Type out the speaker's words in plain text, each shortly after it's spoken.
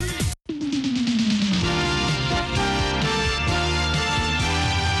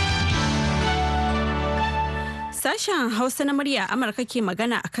Sashen Hausa na murya Amurka ke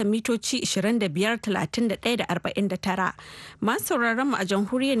magana akan mitoci 25, 31 da 49. Masu sauraron mu a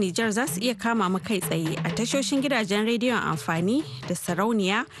jamhuriyar Nijar za su iya kama mu kai tsaye a tashoshin gidajen rediyon amfani da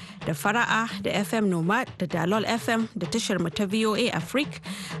sarauniya da fara'a da FM Nomad da Dalol FM da tashar mu ta VOA Africa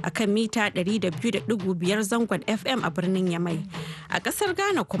akan mita 200.5 zangon FM a birnin Yamai. A kasar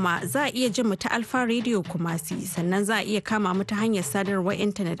Ghana kuma za a iya jin mu ta Alfa Radio Kumasi, sannan za a iya kama mu ta hanyar sadarwar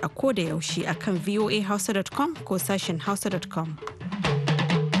intanet a koda yaushe akan voahausa.com ko sashen hausa.com.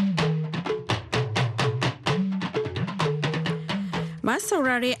 Masu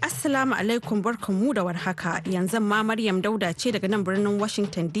saurare Assalamu alaikum, barkanmu da warhaka. Yanzu ma Maryam Dauda ce daga nan birnin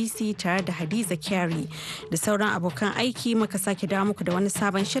Washington DC tare da Hadiza Kyari da sauran abokan aiki muka sake dawo muku da wani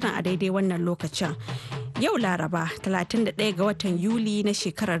sabon shirin a daidai wannan lokacin. Yau Laraba 31 ga watan Yuli na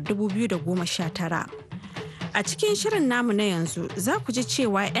shekarar 2019. A cikin shirin namu na yanzu za ku ji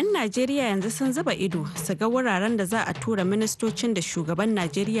cewa 'yan Najeriya yanzu sun zuba ido su ga wuraren da za a tura ministocin da shugaban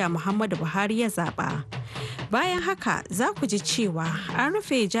Najeriya Muhammadu Buhari ya zaba. Bayan haka za ku ji cewa an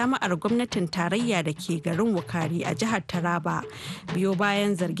rufe jami'ar gwamnatin tarayya da ke garin Wukari a jihar Taraba biyo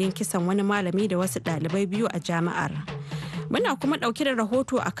bayan zargin kisan wani malami da wasu ɗalibai biyu a jami'ar. Muna kuma ɗauke da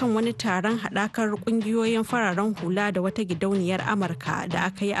rahoto akan wani taron haɗakar ƙungiyoyin fararen hula da wata gidauniyar Amurka da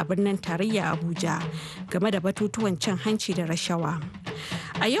aka yi a birnin tarayya Abuja game da batutuwan cin hanci da rashawa.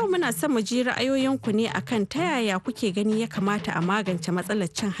 A yau muna son mu ji ra'ayoyinku ne akan ta yaya kuke gani ya kamata a magance matsalar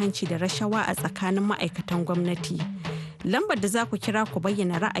cin hanci da rashawa a tsakanin ma'aikatan gwamnati. Lambar da za ku kira ku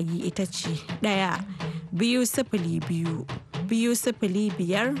bayyana ra'ayi ita ce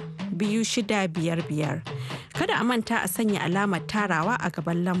 1-202-005-2655. Kada a manta a sanya alamar tarawa a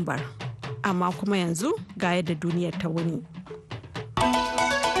gaban lambar. Amma kuma yanzu ga yadda duniyar ta wuni.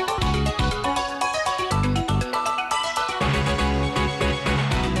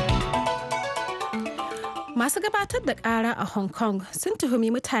 Masu gabatar da ƙara a Hong Kong sun tuhumi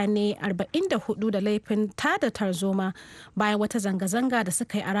mutane 44 da laifin tada tarzoma bayan wata zanga-zanga da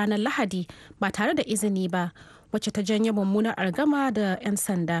suka yi a ranar Lahadi ba tare da izini ba, wacce ta janyo mummunar argama da 'yan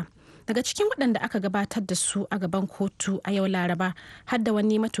sanda. Daga cikin waɗanda aka gabatar da su a gaban kotu a yau Laraba har da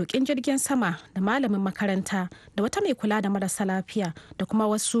wani matuƙin jirgin sama da malamin makaranta da wata mai kula da marasa lafiya da kuma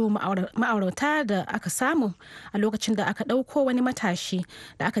wasu ma'aurata da aka samu a lokacin da aka ɗauko wani matashi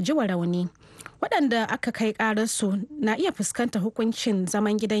da aka ji wa rauni. Waɗanda aka kai ƙararsu na iya fuskantar hukuncin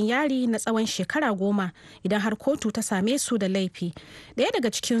zaman gidan yari na tsawon shekara 10 idan har kotu ta same su da laifi. Ɗaya daga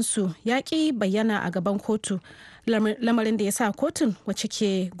cikinsu ya ƙi bayyana a gaban kotu, lamarin da ya sa kotun wacce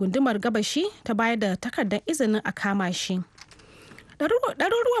ke gundumar gabashi ta bayar da takardar izinin a kama shi.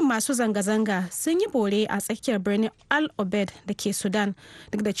 Ɗaruruwan masu zanga-zanga sun yi bore a tsakiyar birnin Al Obed da ke Sudan,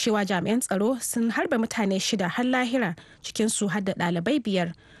 duk da cewa jami'an tsaro sun harba mutane 6 har lahira, cikinsu har da ɗalibai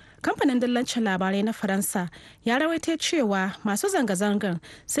 5. Kamfanin dillancin labarai na Faransa ya rawaita cewa masu zanga-zangar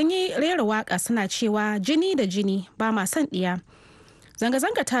sun yi rera waka suna cewa jini da jini ba ma son ɗiya.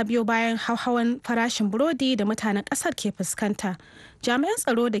 Zanga-zanga ta biyo bayan hauhawan farashin burodi da mutanen ƙasar ke fuskanta. Jami'an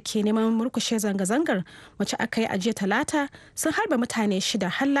tsaro da ke neman murkushe zanga-zangar wacce aka yi a jiya Talata sun harba mutane 6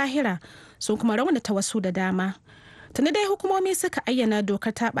 har lahira, sun kuma raunata wasu da dama. Tuni dai hukumomi suka ayyana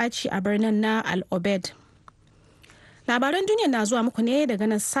dokar ta ɓaci a birnin na Al Obed. Labaran duniya na zuwa muku ne daga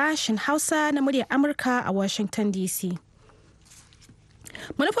nan sashen Hausa na muryar Amurka a Washington DC.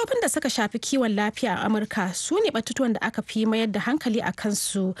 Manufofin da suka shafi kiwon lafiya a Amurka su ne batutuwan da aka fi mayar da hankali a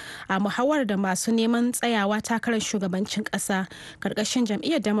kansu a muhawar da masu neman tsayawa takarar shugabancin ƙasa ƙarƙashin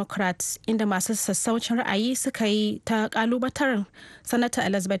jam'iyyar Democrats, inda masu sassaucin ra'ayi suka yi ta ƙalubatar Sanata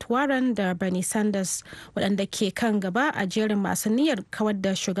Elizabeth Warren da Bernie Sanders, waɗanda ke kan gaba a jerin masu niyyar kawar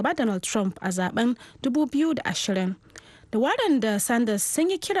da shugaba Donald Trump a zaben 2020. Da Warren da Sanders sun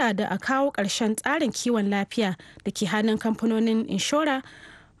yi kira da a kawo ƙarshen tsarin kiwon lafiya da ke hannun kamfanonin inshora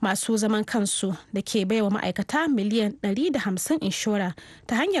masu zaman kansu da ke baiwa ma'aikata miliyan 150 inshora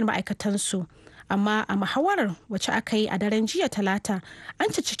ta hanyar ma'aikatansu. Amma a muhawarar wacce aka yi a daren jiya Talata, an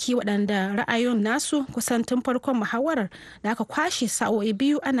ciki waɗanda ra'ayoyin nasu kusan tun farkon muhawarar da aka kwashe sa'o'i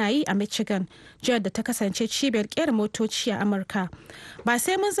 2 ana yi a Michigan, jihar da ta kasance cibiyar ƙera motoci a Amurka. Ba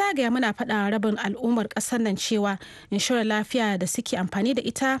sai mun zagaya muna faɗa rabin al'ummar ƙasar nan cewa inshorar lafiya da suke amfani da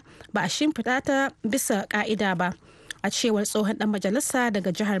ita ba a shimfiɗa ta bisa ƙa'ida ba, a cewar tsohon ɗan majalisa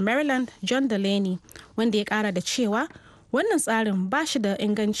daga jihar Maryland, John Delaney, wanda ya ƙara da cewa wannan tsarin ba shi da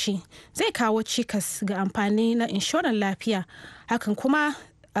inganci, zai kawo cikas ga amfani na inshorar lafiya, hakan kuma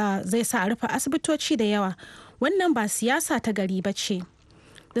zai sa a rufe asibitoci da yawa. Wannan ba siyasa ta gari ba ce.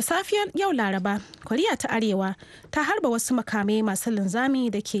 Da safiyar yau Laraba, Koriya ta Arewa ta harba wasu makamai masu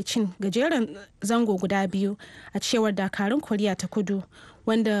linzami da ke cin gajeren zango guda biyu, a cewar dakarun Koriya ta Kudu,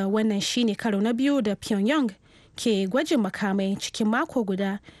 wanda wannan shine karo na biyu da Pyongyang ke gwajin makamai cikin mako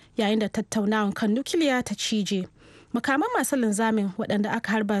guda yayin da tattaunawan kan nukiliya ta cije. Makaman masu linzamin waɗanda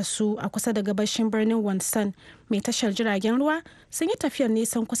aka harba su a kusa da gabashin birnin Wonsan mai tashar jiragen ruwa sun yi tafiyar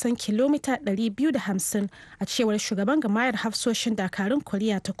nisan kusan kilomita 250 a cewar shugaban gamayar hafsoshin dakarun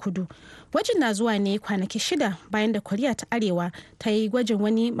Koriya ta Kudu. Gwajin na zuwa ne kwanaki 6 bayan da Koriya ta Arewa ta yi gwajin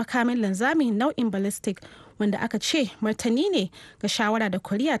wani makamin linzami nau'in ballistic wanda aka ce martani ne ga shawara da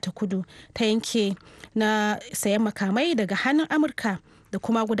Koriya ta Kudu ta yanke na sayan makamai daga hannun Amurka da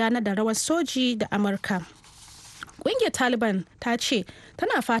kuma gudanar da rawar soji da Amurka. Ƙungiyar Taliban ta ce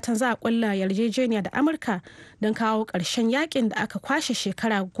tana fatan za a ƙulla yarjejeniya da Amurka don kawo ƙarshen yakin da aka kwashe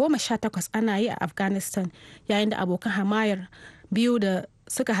shekara 18 ana yi a Afghanistan, yayin da abokan hamayar biyu da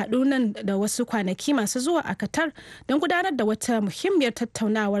suka haɗu nan da wasu kwanaki masu zuwa a Qatar don gudanar da wata muhimmiyar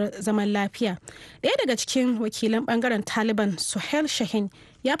tattaunawar zaman lafiya. Ɗaya daga cikin wakilan ɓangaren Taliban, Suhail Shahin,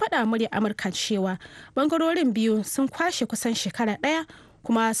 ya faɗa murya Amurka cewa ɓangarorin biyu sun kwashe kusan shekara ɗaya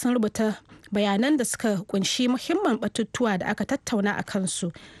kuma sun rubuta bayanan da suka kunshi muhimman batutuwa da aka tattauna a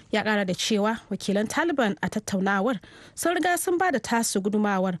kansu. Ya kara da cewa wakilan Taliban a tattaunawar sun riga sun ba da tasu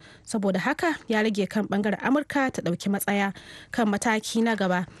gudumawar, saboda haka ya rage kan bangaren Amurka ta dauki matsaya kan mataki na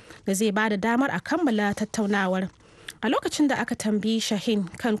gaba da zai ba da damar a kammala tattaunawar. A lokacin da aka tambayi Shahin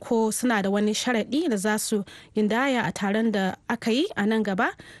kan ko suna da wani sharaɗi da za su gindaya a taron da aka yi a nan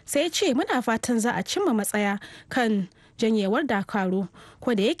gaba, sai ya ce muna fatan za a cimma matsaya kan janyewar dakaru,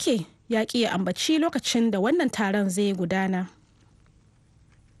 ko da yake ya ƙi ya ambaci lokacin da wannan taron zai gudana.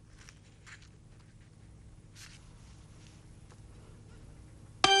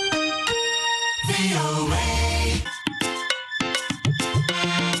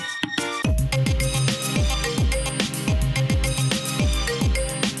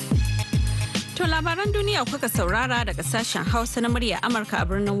 To labaran duniya kuka saurara daga sashen Hausa na murya Amurka a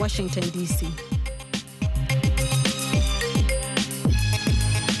birnin Washington DC.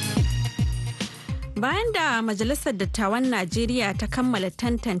 Bayan da Majalisar Dattawan Najeriya ta kammala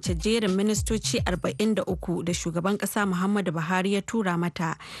tantance jerin ministoci 43 da shugaban kasa Muhammadu Buhari ya tura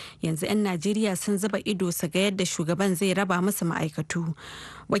mata, yanzu 'yan Najeriya sun zuba ido su ga yadda shugaban zai raba musu ma'aikatu.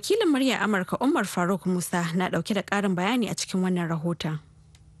 Wakilin murya Amurka Umar Faruk Musa na dauke da karin bayani a cikin wannan rahoton.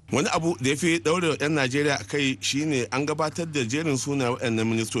 Wani abu da ya fi ɗaure 'yan Najeriya a kai shine an gabatar da jerin suna waɗannan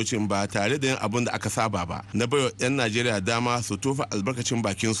ministocin ba tare da yin abin da aka saba ba, na baiwa 'yan Najeriya dama su tofa albarkacin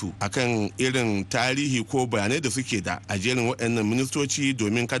bakinsu akan irin tarihi ko bayanai da suke da a jerin waɗannan ministoci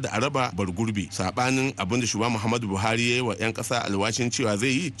domin kada a raba bargurbi, saɓanin abin da shugaban Muhammadu Buhari ya yi wa 'yan ƙasa alwashin cewa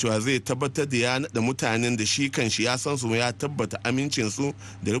zai tabbatar da ya naɗa mutanen da shi kan shi ya san su, ya tabbata amincinsu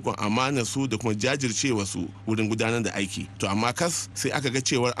da riƙon amanar su da kuma jajircewa su wurin gudanar da aiki. To amma kas sai aka ga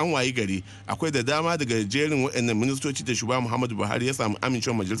cewar an wayi gari akwai da dama daga jerin waɗannan ministoci da shugaba Muhammadu Buhari ya samu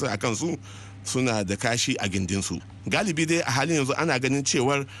amincewar majalisar a kansu suna da kashi a gindinsu. Galibi dai a halin yanzu ana ganin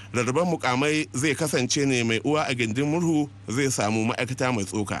cewar rarraban mukamai zai kasance ne mai uwa a gindin murhu zai samu ma'aikata mai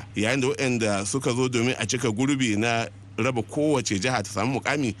tsoka, yayin da waɗanda suka zo domin a cika gurbi na raba kowace jiha ta samu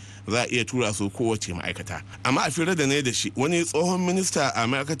mukami za a iya tura su kowace ma'aikata. Amma a firar da ne da shi wani tsohon minista a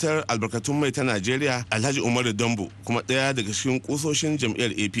ma'aikatar albarkatun mai ta Najeriya, Alhaji Umaru Dambo, kuma ɗaya daga cikin kusoshin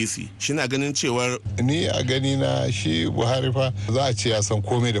jam'iyyar APC, shi na ganin cewar ni a gani na shi Buhari fa za a ce ya san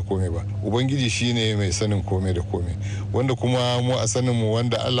komai da komai ba. Ubangiji shine mai sanin komai da komai, wanda kuma mu a sanin mu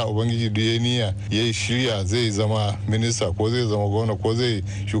wanda Allah Ubangiji da ya niyya ya shirya zai zama minista ko zai zama gwamna ko zai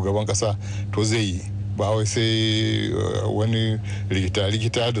shugaban kasa to zai yi. Ba wai sai wani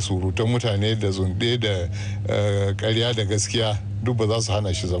rikita da surutan mutane da zunde da karya da gaskiya duk ba za su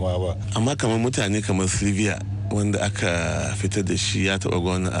hana shi zama ba. Amma kamar mutane kamar Sylvia wanda aka fitar da shi ya taɓa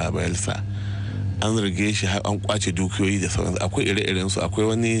gwamna a Bayelsa, an rage shi har an kwace dukiyoyi da sauransu. Akwai ire-iren su, akwai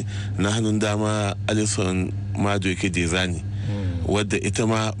wani na hannun dama Alison Mado yake Dezani, wadda ita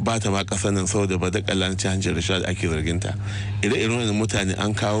ma ba ta ma kasar nan saboda ba da kallanci hancin rashawa da ake zarginta. Ire-iren wani mutane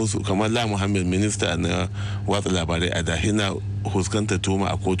an kawo su, kamar La Muhammad, minista na watsa labarai a da, hina huskanta toma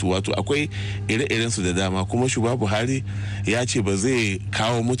a kotu. Wato akwai ire-iren su da dama, kuma shugaba Buhari ya ce ba zai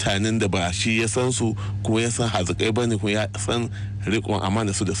kawo mutanen da ba shi ya san su kuma ya san hazikai bane kuma ya san rikon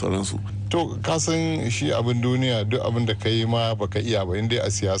amana su da sauransu. To ka san shi abin duniya duk abin da ka yi ma baka iya ba, inda a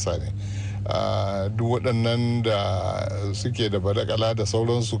siyasa ne. Duk waɗannan da suke da badakala da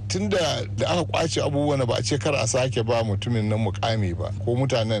sauransu tun da aka kwace abubuwan ba a ce kar a sake ba mutumin nan mukami ba, ko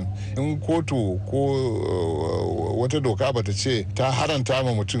mutanen in kotu ko wata doka bata ce ta haranta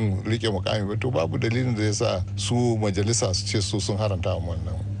ma mutum rike mukami ba, to babu dalilin da ya sa su majalisa su ce su sun haranta ma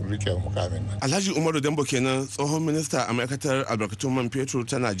wannan rike mukamin nan. Alhaji Umaru Dambo kenan, tsohon minista a ma'aikatar albarkatun man fetur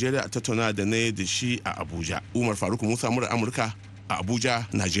ta Najeriya, a tattauna da na da shi a Abuja. Umar Faruk Musa, murar Amurka a Abuja,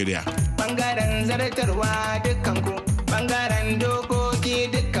 Najeriya. Bangaren zartarwa dukkanku, bangaren dokoki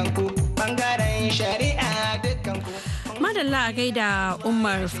dukkanku, bangaren shari'a dukkanku. Madalla a gaida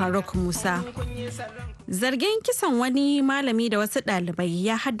Umar Faruk Musa. Zargin kisan wani malami da wasu ɗalibai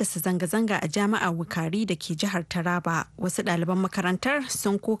ya haddasa zanga-zanga a jami'ar Wukari da ke jihar Taraba. Wasu ɗaliban makarantar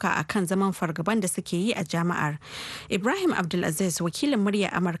sun koka a kan zaman fargaban da suke yi a jami'ar. Ibrahim Abdulaziz, wakilin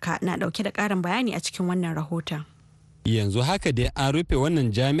murya Amurka, na ɗauke da ƙarin bayani a cikin wannan rahoton. Yanzu haka dai an rufe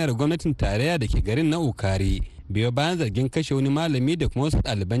wannan jami'ar gwamnatin tarayya da ke garin na Wukari biyo bayan zargin kashe wani malami da kuma wasu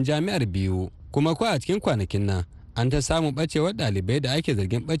ɗaliban jami'ar biyu. Kuma ko a cikin kwanakin nan an ta samu bacewar ɗalibai da ake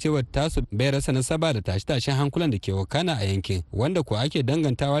zargin bacewar tasu bai rasa nasaba da tashe-tashen hankulan da ke wakana a yankin, wanda ko ake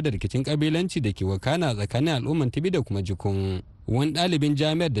dangantawa da rikicin kabilanci da ke wakana tsakanin al'umman Tibi da kuma Jikun. Wani ɗalibin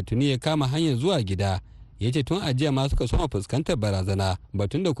jami'ar da tuni ya kama hanyar zuwa gida ya ce tun ajiya ma suka soma fuskantar barazana,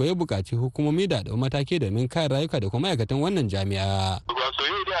 batun da ko ya buƙaci hukumomi da ɗau mataki domin kare rayuka da kuma ma'aikatan wannan jami'a.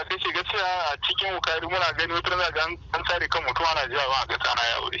 A kashe gaskiya a cikin Wukari muna gani wata rana ga an tsare kan mutum ana jiya ba a ga sana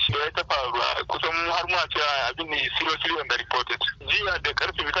ya wuri shi ya ta faruwa kusan har muna cewa abin ne seriously under reported. Jiya da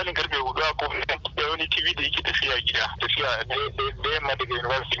misalin karfe 4 ko da wani TV da yake tafiya da yamma daga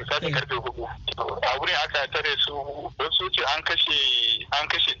university misalin karfe 4 a wurin aka tare su wasu ce an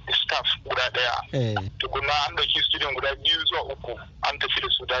kashe staff guda daya tukuna an dauki student guda 2 zuwa 3 an tafi da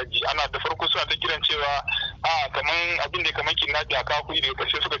su daji ana da farko suna ta kiran cewa kaman abin da kaman kidnapping a kawo kuɗi daga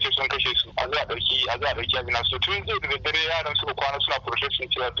ƙarshe suka ce sun kashe su a za a ɗauki abin su tun zai da daddare yaran suka kwana suna protesting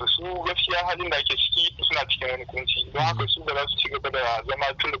cewa to su gaskiya halin da ake ciki suna cikin wani kunci don haka su ba za su ci gaba da zama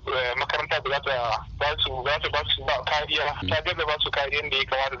tun da makaranta ba za ta ba su kariya ta gaza ba su kariyan da ya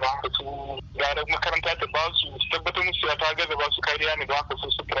kamata don haka su gara makaranta ta ba su tabbatar musu ta gaza ba su kariya ne don haka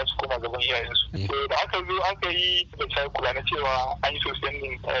su kira su koma gaban iyayensu. Da aka zo aka yi da sai kula na cewa an yi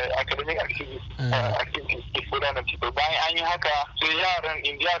sosai academic activities ke gudanar ciki bayan an yi haka sai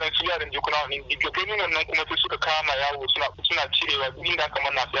yaran jikuna ganin wannan kuma sai suka kama yawo suna cirewa inda aka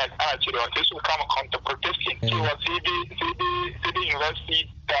manna sai ana cirewa sai suka kama counter protesting cewa sai dai university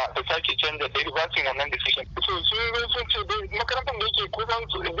da sake canza da reversing wannan decision. So sun ce makarantar da yake kusan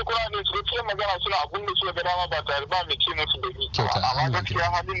jikuna ne su gaskiya magana suna abun da suka ga dama ba tare ba mai ce musu da ni. Amma gaskiya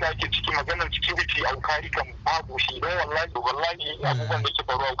halin da ake ciki maganar security a Wukari kan babu shi don wallahi abubuwan da ke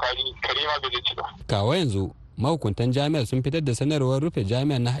faruwa a Wukari kare ma bai ci ba. Kawo yanzu mahukuntan jami'ar sun fitar da sanarwar rufe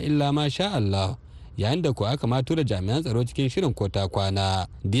jami'ar na illa ma sha Allah, yayin da ko aka ma tura jami'an tsaro cikin shirin kota kwana.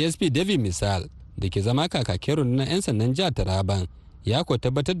 DSP David Misal da ke zama kakakin rundunar 'yan sandan jihar Taraban ya ko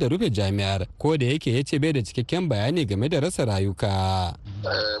tabbatar da rufe jami'ar, ko da yake ya ce bai da cikakken bayani game da rasa rayuka.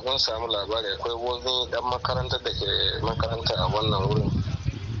 Mun samu labari akwai wani dan makarantar da ke makaranta a wannan wurin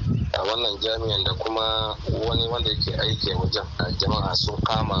a wannan jami'an da kuma wani wanda yake aiki a wajen jama'a sun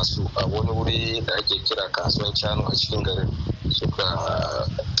kama su a wani wuri da ake kira kasuwan Cano a cikin garin suka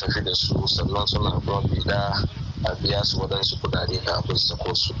tafi da su sannan suna kuma bida a biya su waɗansu kudade kafin su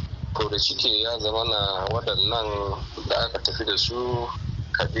sako su. To da cike ya zama na waɗannan da aka tafi da su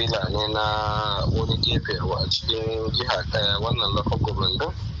kabila ne na wani gefe a cikin jiha ɗaya wannan local government din,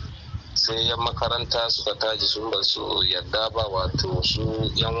 sai yan makaranta suka taji sun ba su yadda ba, wato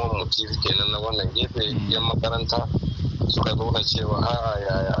su yan wani motif kenan na wannan gefe yan makaranta suka nuna cewa a'a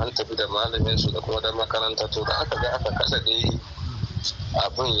yaya an tafi da malamin su da kuma da makaranta. To da aka ga aka kasa dai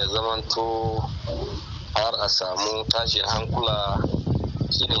abin ya zamanto har a samu tashin hankula,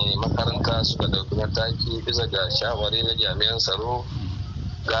 shine makaranta suka dauki mataki bisa ga shawari na jami'an tsaro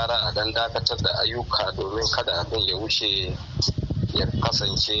gara a dan dakatar da ayyuka domin kada abin ya wuce ya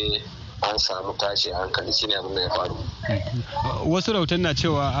kasance an samu tashi hankali, shine abin da ya faru. Wasu rahoton na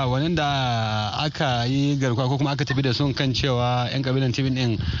cewa a wannan da aka yi garkuwa ko kuma aka tafi da sun kan cewa 'yan kabilan tibin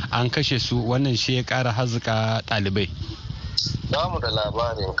din an kashe su, wannan shi ya kara hazuka ɗalibai. Ba mu da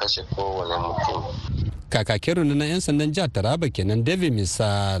labarin kashe kowane mutum. Kakakin rundunar 'yan sandan jihar Taraba kenan David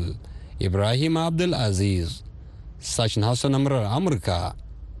Misal. Ibrahim Abdulaziz, sashen Hausa na murar Amurka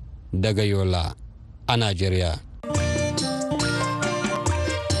daga Yola a Najeriya.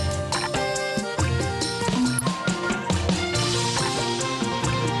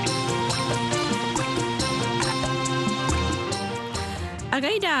 A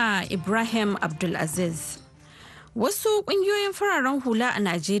gaida Ibrahim Abdulaziz. Wasu ƙungiyoyin fararen hula a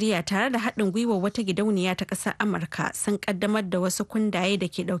Najeriya tare da haɗin gwiwa wata gidauniya ta ƙasar Amurka sun ƙaddamar da wasu kundaye da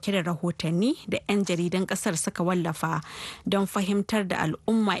ke ɗauke da rahotanni da 'yan jaridan ƙasar suka wallafa don fahimtar da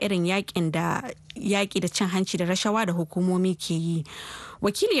al'umma irin yaƙi da cin hanci da rashawa da hukumomi ke yi.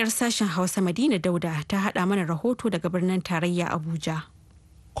 Wakiliyar sashen Hausa Madina Dauda ta haɗa mana rahoto daga birnin tarayya Abuja.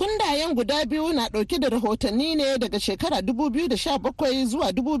 Kundayen guda biyu na ɗauke da rahotanni ne daga shekara 2017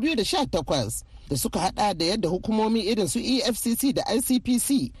 zuwa 2018 da suka hada da yadda hukumomi irin su EFCC da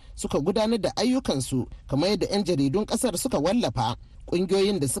ICPC suka gudanar da ayyukansu kamar yadda 'yan jaridun kasar suka wallafa.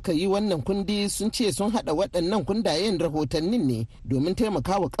 Ƙungiyoyin da suka yi wannan kundi sun ce sun haɗa waɗannan kundayen rahotannin ne domin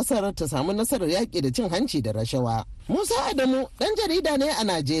taimakawa ƙasar ta samu nasarar yaƙi da cin hanci da rashawa. Musa Adamu ɗan jarida ne a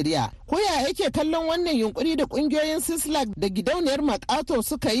Najeriya. Ko ya yake kallon wannan yunkuri da ƙungiyoyin Sislak da gidauniyar Makato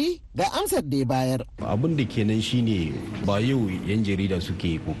suka yi? Ga amsar da ya bayar. Abin da kenan shine ba yau 'yan jarida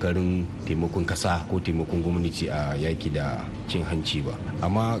suke kokarin taimakon kasa ko taimakon gwamnati a yaƙi da cin hanci ba.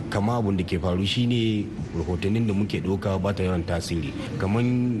 Amma kama abin da ke faru shine rahotannin da muke ɗauka ba ta yawan tasiri. Kamar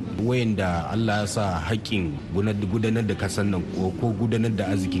wayanda Allah ya sa haƙƙin gudanar da kasan nan ko gudanar da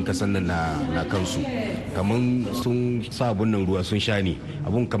arzikin kasan nan na kansu. Kamar sun sa abun nan ruwa sun sha ne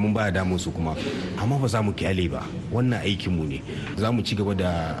abun kamar ba damun su kuma amma ba za mu kyale ba wannan aikin mu ne za mu ci gaba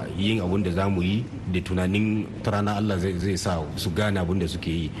da yin abun da za mu yi da tunanin rana Allah zai sa su gane abun da suke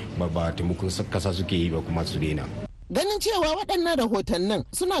yi ba taimakon kasa suke yi ba kuma su daina. Ganin cewa waɗannan rahotannin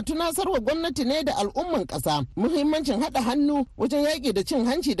suna tunasarwa gwamnati ne da al'umman ƙasa muhimmancin haɗa hannu wajen yaƙi da cin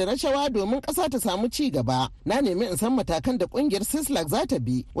hanci da rashawa domin ƙasa ta samu ci gaba. Na nemi in san matakan da ƙungiyar Sislak za ta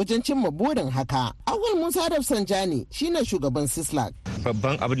bi wajen cimma burin haka. Awal Musa Rafsanjani shine shugaban Sislak.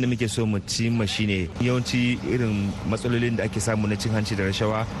 Babban abin da muke so mu cimma shine yawanci irin matsalolin da ake samu na cin hanci da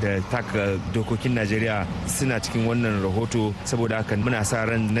rashawa da taka dokokin Najeriya suna cikin wannan rahoto, saboda haka muna sa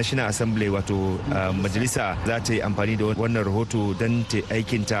ran National Assembly wato majalisa za ta yi amfani da wannan rahoto don ta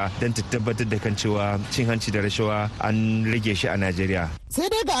aikinta don ta tabbatar da kan cewa cin hanci da rashawa an rage shi a Najeriya. Sai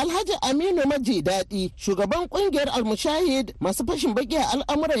dai ga Alhaji Aminu Maji Daɗi, shugaban kungiyar Almushahid masu fashin baki a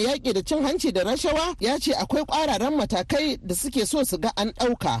al'amuran yaƙi da cin hanci da rashawa, ya ce akwai ƙwararan matakai da suke so su ga an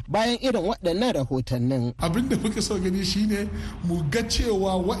ɗauka bayan irin waɗannan rahotannin. Abin da muke so gani shine mu ga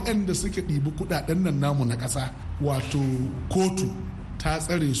cewa waɗanda suke ɗibi kuɗaɗen nan namu na ƙasa, wato kotu ta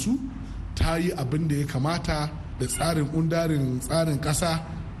tsare su, ta yi abin da ya kamata da tsarin kundarin tsarin ƙasa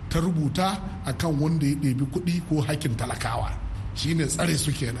ta rubuta akan wanda ya ɗebi kuɗi ko hakkin talakawa, shine tsare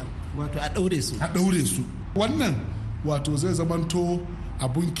su kenan, wato a ɗaure su. Wannan wato zai zamanto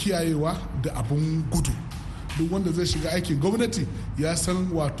abun kiyayewa da abun gudu. Duk wanda zai shiga aikin gwamnati ya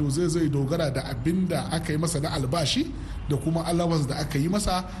san wato zai dogara da abin da aka yi masa na albashi da kuma allowance da aka yi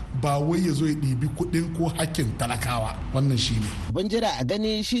masa, ba wai ya zo ya ɗibi kuɗin ko hakkin talakawa. Wannan shine abin jira a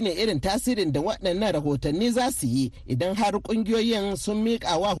gani shine irin tasirin da waɗannan rahotanni za su yi idan har ƙungiyoyin sun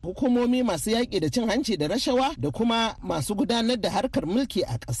miƙa wa hukumomi masu yaƙi da cin hanci da rashawa da kuma masu gudanar da harkar mulki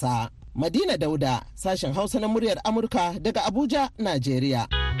a ƙasa. Madina Dauda, sashen Hausa na muryar Amurka daga Abuja, Najeriya.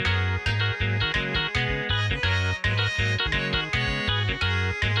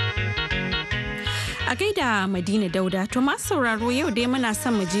 A gaida Madina Dauda, to masu sauraro yau dai muna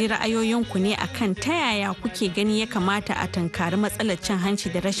son mu ji ra'ayoyinku ne akan ta yaya kuke gani ya kamata a tankari matsalar cin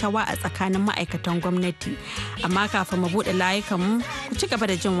hanci da rashawa a tsakanin ma'aikatan gwamnati. Amma kafin mu buɗe layukanmu, ku ci gaba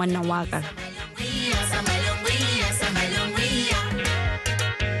da jin wannan waƙar.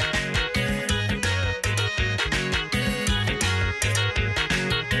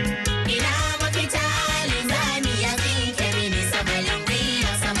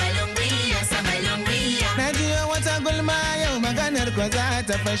 ko za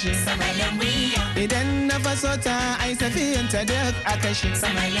ta fashe idan na faso ta ai safiyanta duk a kashe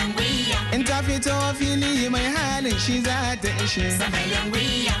in ta fito fili mai halin shi za ta ishe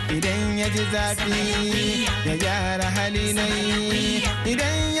idan ya ji zafi ya gyara hali na yi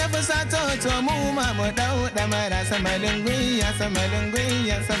idan ya fi sato to mu ma mu dau damara samalin gwiya samalin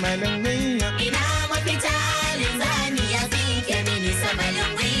gwiya samalin gwiya ina mafita linzani ya fi ke mini samalin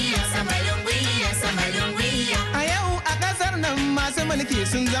gwiya samalin gwiya samalin gwiya a yau a kasar nan masu mulki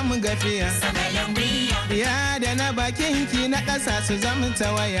sun zama gafiya ya da na bakin ki na ƙasa su zama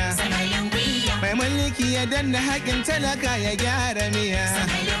tawaya mai mulki ya danna haƙin talaka ya gyara miya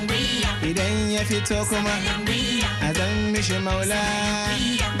idan ya fito kuma a zan mishi maula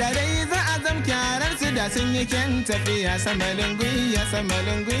da dai za a zam kyarar su da sun yi kyan tafiya samalin gwiya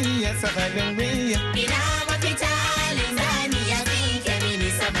samalin gwiya samalin gwiya ina mafita linzani ya fi kemini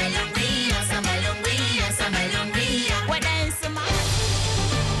samalin gwiya samalin gwiya samalin gwiya waɗansu ma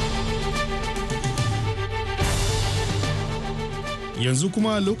yanzu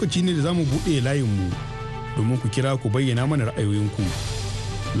kuma lokaci ne da za mu buɗe layinmu domin ku kira ku bayyana mana ra'ayoyinku.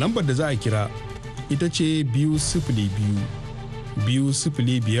 Lambar da za a kira ita ce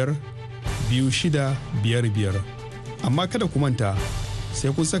 202-205-2655. Amma kada ku manta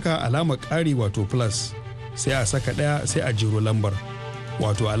sai kun saka alamar ƙari wato plus sai a saka ɗaya sai a jiro lambar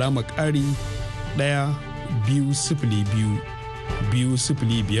wato alamar ƙari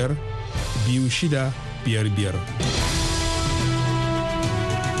 1-202-205-2655.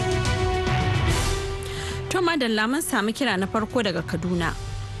 To madalla mun samu kira na farko daga Kaduna.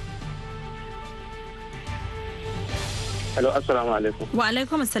 Hello, assalamu alaikum. Wa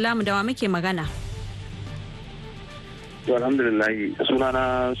alaikum assalam, da wa muke magana? To alhamdulillah,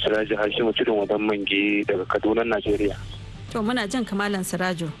 sunana Siraji Hashimu Tudun Wadan Mange daga Kaduna, Najeriya. To muna jan kamalan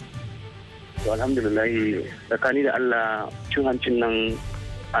Sirajo. To alhamdulillah, tsakani da Allah cin hancin nan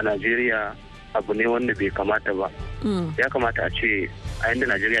a Najeriya abu ne wanda bai kamata ba. Ya kamata a ce a yanda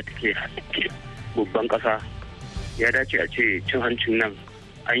Najeriya take babban ƙasa, ya dace a ce cin hancin nan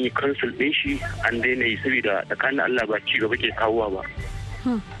an yi kansul ɗin shi an daina yi saboda tsakanin Allah ba ci gaba ke kawowa ba.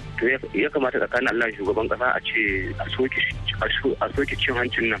 To ya kamata tsakanin Allah shugaban ƙasa a ce a soke cin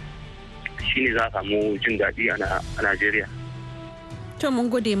hancin nan shine za a samu jin daɗi a Najeriya. To mun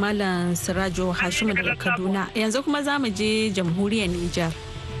gode Malam Sirajo Hashimu daga Kaduna. Yanzu kuma za mu je jamhuriyar Nijar.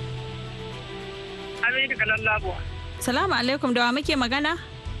 Salamu alaikum, da wa muke magana?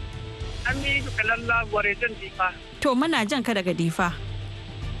 Aminu Kalalla Gwarejan Difa. To muna jan ka daga Difa.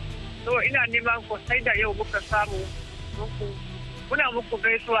 To ina neman ku sai da yau muka samu muku. Muna muku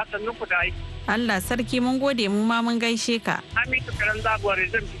gaisuwa sannan ku da aiki. Allah sarki mun gode mu ma mun gaishe ka. Aminu Kalalla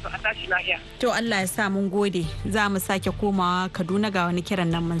Gwarejan Difa a tashi lahiya. To Allah ya sa mun gode. Za mu sake komawa Kaduna ga wani kiran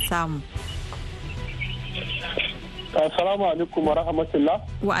nan mun samu. Assalamu alaikum wa rahmatullah.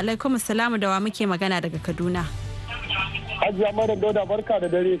 Wa alaikum assalamu, da wa muke magana daga Kaduna. Hajiya Maryam Dauda, barka da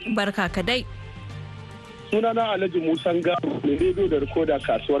dare. Barka ka dai. Sunana Alhaji Musan Garo, mai rediyo da rikoda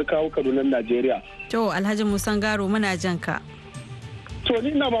kasuwar kawo Kaduna, Najeriya. To Alhaji Musan Garo muna jan ka. To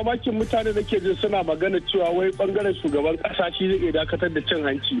ni ina mamakin mutane da ke jin suna magana cewa wai bangaren shugaban kasa shi zai dakatar da cin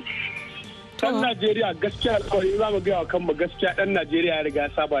hanci. Dan Najeriya gaskiya alƙawari za mu gaya wa kanmu gaskiya dan Najeriya ya riga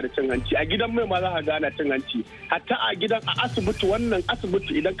saba da cin hanci. A gidan mai ma za ka gana cin hanci. Hatta a gidan a asibiti wannan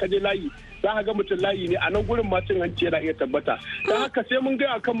asibiti idan ka je layi za ka ga mutum layi ne a nan gurin ma cin hanci yana iya tabbata. Don haka sai mun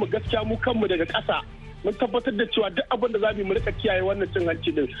gaya wa kanmu gaskiya mu kanmu daga ƙasa. Mun tabbatar da cewa duk abin da za mu rika kiyaye wannan cin hanci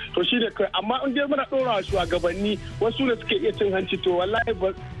din to shi ne kai amma in dai muna ɗora wa shugabanni wasu ne suke iya cin hanci to wallahi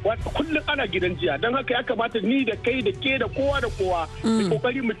kullum ana gidan jiya don haka ya kamata ni da kai da ke da kowa mu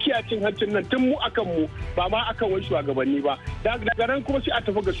kokari mu kiyaye cin hancin nan tun mu akan mu ba ma akan wani shugabanni ba daga nan kuma sai a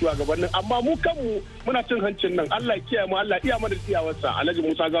tafi ga shugabannin amma mu kanmu muna cin hancin nan Allah ya kiyaye mu Allah iya mana tsiyawarsa Alhaji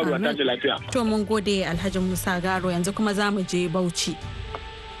Musa Garo ta ji lafiya. To mun gode Alhaji Musa Garo, yanzu kuma za mu je Bauchi.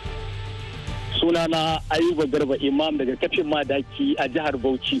 Sunana Ayuba Garba Imam daga kafin madaki a jihar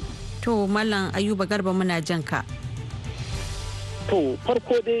Bauchi. To Mallam Ayuba Garba muna jan ka. To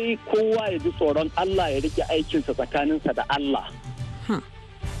farko dai kowa ya ji tsoron Allah ya rike aikinsa tsakaninsa da Allah.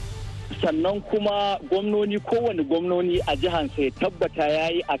 Sannan kuma kowane gwamnoni a jihansa ya tabbata ya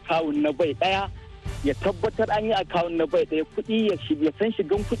yi akawun na bai ɗaya, ya tabbatar an yi akawun na bai ɗaya kuɗi ya san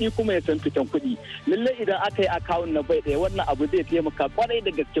shigan kuɗi kuma ya san fitan kuɗi. Lallai idan aka yi akawun na bai ɗaya wannan abu zai taimaka kwarai da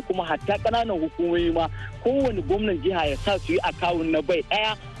gaske kuma hatta ƙananan hukumomi ma kowane gwamnan jiha ya sa su yi akawun na bai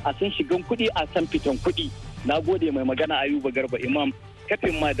ɗaya a san shigan kuɗi a san fitan kuɗi. Na gode mai magana Ayuba Garba Imam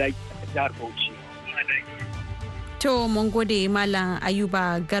kafin madaki jihar Bauchi. To mun gode Malam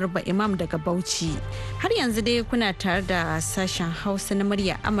Ayuba Garba Imam daga Bauchi. Har yanzu dai kuna tare da sashen Hausa na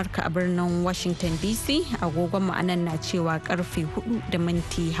murya Amurka a birnin Washington DC. Agogon mu anan na cewa karfe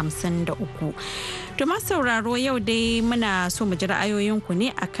 4:53. To ma sauraro yau dai muna so mu ji ra'ayoyinku ne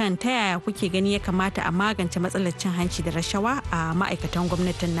akan ta yaya kuke gani ya kamata a magance matsalar cin hanci da rashawa a ma'aikatan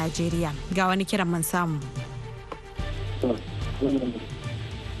gwamnatin Najeriya. Ga wani kiran mun samu.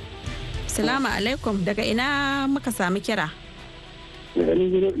 Salamu alaikum, daga ina muka sami kira?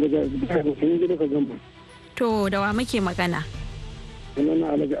 To da wa muke magana?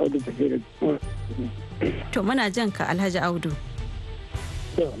 To muna jan ka Alhaji Audu.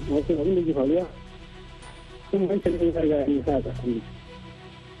 Wasu abin da ke faruwa sun hankali ne ga ya nisa da hannu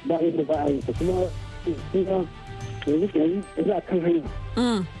ba inda ba a yi ta kuma sun ga yanzu a kan hanya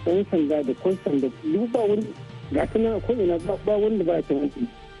ɗan sanda da kwansan da duk ba wani ga ta nan ko ina ba wanda ba ya cin hanci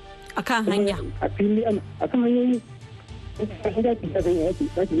a kan hanya a fili a kan hanyoyi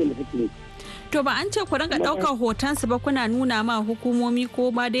to ba an ce ku rinka ɗaukar hotonsu ba kuna nuna ma hukumomi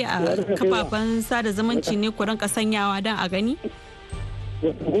ko ba dai a kafafen sada zumunci ne ku rinka sanyawa don a gani?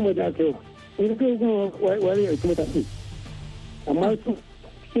 Hukumar da aka yi in ka yi kuma wani ya kuma tafi amma su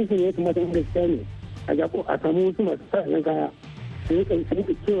cikin su ne ya kamata in gaskiya ne a samu wasu masu sa yan kaya su yi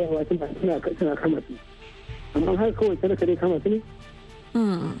kansu cewa wasu ba suna kama su amma har kawai talaka ne kama su ne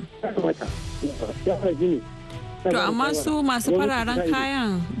ya kamata ya fara ne. To amma su masu fararen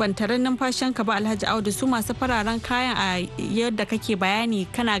kayan bantarin numfashin ka ba Alhaji Audu su masu fararen kayan a yadda kake bayani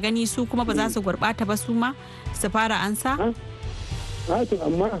kana gani su kuma ba za su gurbata ba su ma su fara ansa? To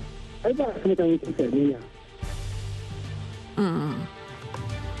amma ai ba su mutane su karniya.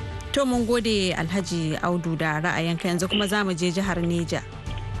 To mun gode Alhaji Audu da ra'ayinka, yanzu kuma za mu je jihar Neja.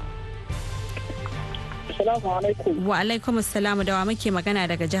 Assalamu alaikum. Wa alaikum assalam, da wa muke magana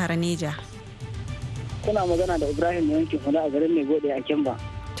daga jihar Neja? Kuna magana da Ibrahim mai wankin hula a garin Mai Gode a Kimba.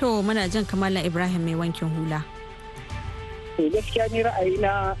 To muna jan kamalan Ibrahim mai wankin hula. To gaskiya ni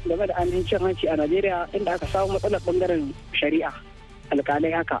ra'ayina game da ainihin cin hanci a Najeriya inda aka samu matsalar bangaren shari'a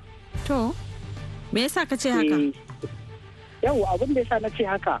alƙalai haka. To me yasa ka ce haka? Yau abin da yasa na ce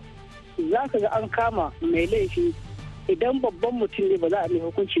haka, za ka ga an kama mai laifi idan babban mutum ne ba za a mai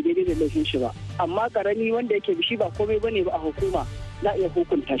hukunci daidai da laifin shi ba, amma karami wanda yake bishi ba komai bane ba a hukuma za a iya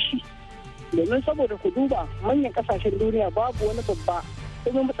hukunta shi. Domin saboda ku duba manyan kasashen duniya babu wani babba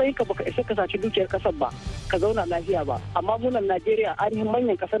kuma matsayin ka baka isa ka saci dukiyar kasar ba ka zauna lafiya ba, amma munan Najeriya ainihin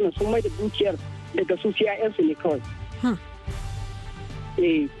manyan kasar nan sun mai da dukiyar daga su ƴaƴansu ne kawai.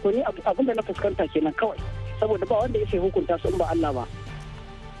 To ni abin da na fuskanta kenan kawai, saboda ba wanda ya sai hukunta su in ba Allah ba.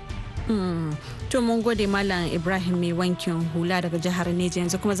 To mun gode Malam Ibrahim mai wankin hula daga jihar Neja,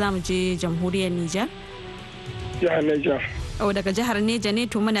 yanzu kuma za mu je jamhuriyar Nijar. Jihar Neja. Daga jihar Neja ne,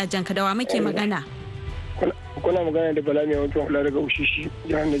 to muna jan ka, dawa muke magana. Kuna magana da Bala mai wankin hula daga Ushishi,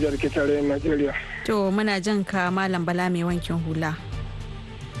 jihar Nijar ke tarayyar Najeriya. To muna jan ka Malam Bala mai wankin hula.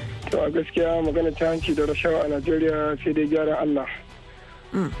 To a gaskiya magana ta hanci da rashawa a Najeriya sai dai gyaran Allah.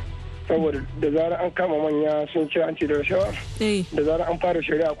 Saboda da zarar an kama manya sun ci hanci da rashawa, da zarar an fara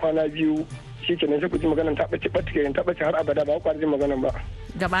shari'a kwana biyu shi kenan sai ku ji maganan ta ɓace har abada ba ku jin maganan ba.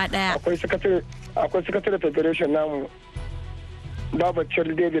 Gaba ɗaya. Akwai sakatare federation namu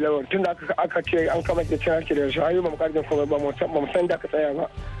babacin daidai lawar tun da aka ce an kama da cin hanci da rashawa ayyuka mu ƙarfin kuma ba mu san da aka tsaya ba.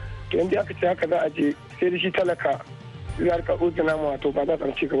 To inda aka ce haka za a je sai da shi talaka za a karɓi namu wato ba za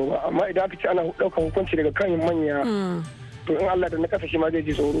a ci gaba ba, amma idan aka ce ana ɗaukar hukunci daga kan manya to in Allah da na kasa shi ma zai ji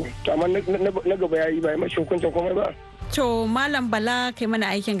tsoro, to amma na gaba ya yi ba ya mashi hukuncin komai ba. To Malam Bala kai mana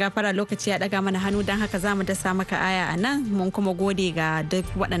aikin gafara, lokaci ya daga mana hannu, don haka za mu dasa maka aya a nan, mun kuma gode ga duk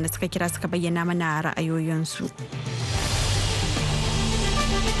waɗanda suka kira suka bayyana mana ra'ayoyinsu.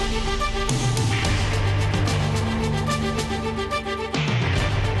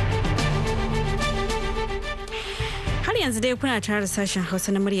 Yanzu dai kuna tare da sashen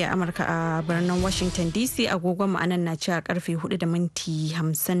Hausa na murya Amurka a birnin Washington DC, agogon ma'anan na cewa karfe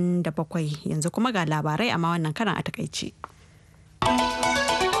 4:57. Yanzu kuma ga labarai amma wannan karan a takaice.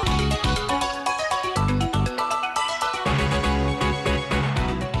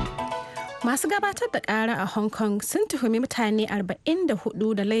 Masu gabatar da kara a Hong Kong sun tuhumi mutane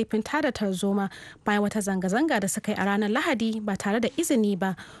 44 da laifin tada tarzoma bayan wata zanga-zanga da suka yi a ranar Lahadi ba tare da izini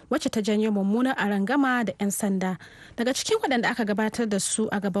ba, wacce ta janyo mummunar arangama da 'yan sanda. Daga cikin waɗanda aka gabatar da su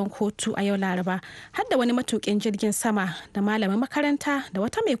a gaban kotu a yau Laraba, har da wani matuƙin jirgin sama da malamin makaranta da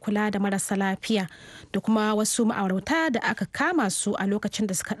wata mai kula da marasa lafiya da kuma wasu ma'aurata da aka kama su a lokacin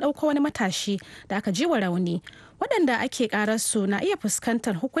da suka ɗauko wani matashi da aka ji wa rauni. Waɗanda ake ƙararsu na iya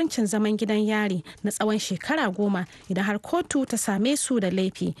fuskantar hukuncin zaman gidan yari na tsawon shekara 10 idan har kotu ta same su da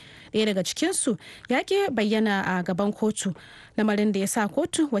laifi. Ɗaya daga cikinsu ya ƙi bayyana a gaban kotu, lamarin da ya sa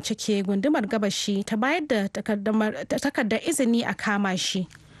kotu wacce ke gundumar gabashi ta bayar da takardar izini a kama shi.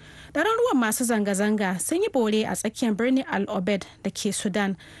 Ɗaruruwan masu zanga-zanga sun yi bore a tsakiyar birnin Al-Obed da ke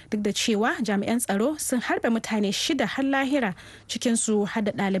Sudan, duk da cewa jami'an tsaro sun harbe mutane 6 har lahira, cikinsu har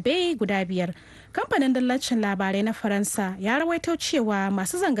da ɗalibai guda 5. Kamfanin dallacin labarai na Faransa ya rawaito cewa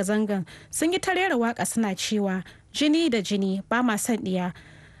masu zanga-zangan sun yi ta rera waka suna cewa jini da jini ba ma son ɗiya.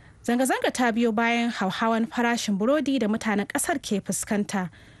 Zanga-zanga ta biyo bayan hauhawan farashin burodi da mutanen ƙasar ke fuskanta.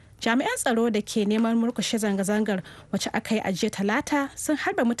 Jami'an tsaro da ke neman murkushe zanga-zangar wacce aka yi a jiya Talata sun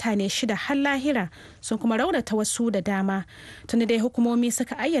harba mutane 6 har lahira, sun kuma raunata wasu da dama. Tuni dai hukumomi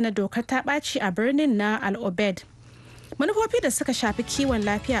suka ayyana dokar ta ɓaci a birnin na Al-Obed. Manufofi da suka shafi kiwon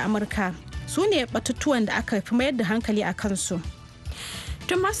lafiya a Amurka su ne batutuwan da aka fi mayar da hankali a kansu.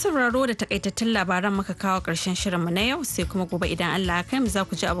 Tun masu sauraro da takaitattun labaran muka kawo ƙarshen shirinmu na yau, sai kuma gobe idan Allah ya kai mu za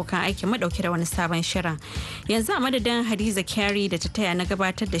ku ji abokan aiki mu dauke da wani sabon shirin. Yanzu a madadin Hadiza Kyari da ta taya na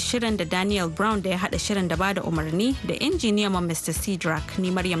gabatar da shirin, da Daniel Brown da ya hada shirin da bada umarni, da injiniyan Mr. Cedric,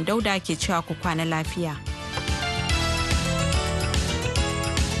 ni Maryam Dauda ke cewa ku kwana lafiya.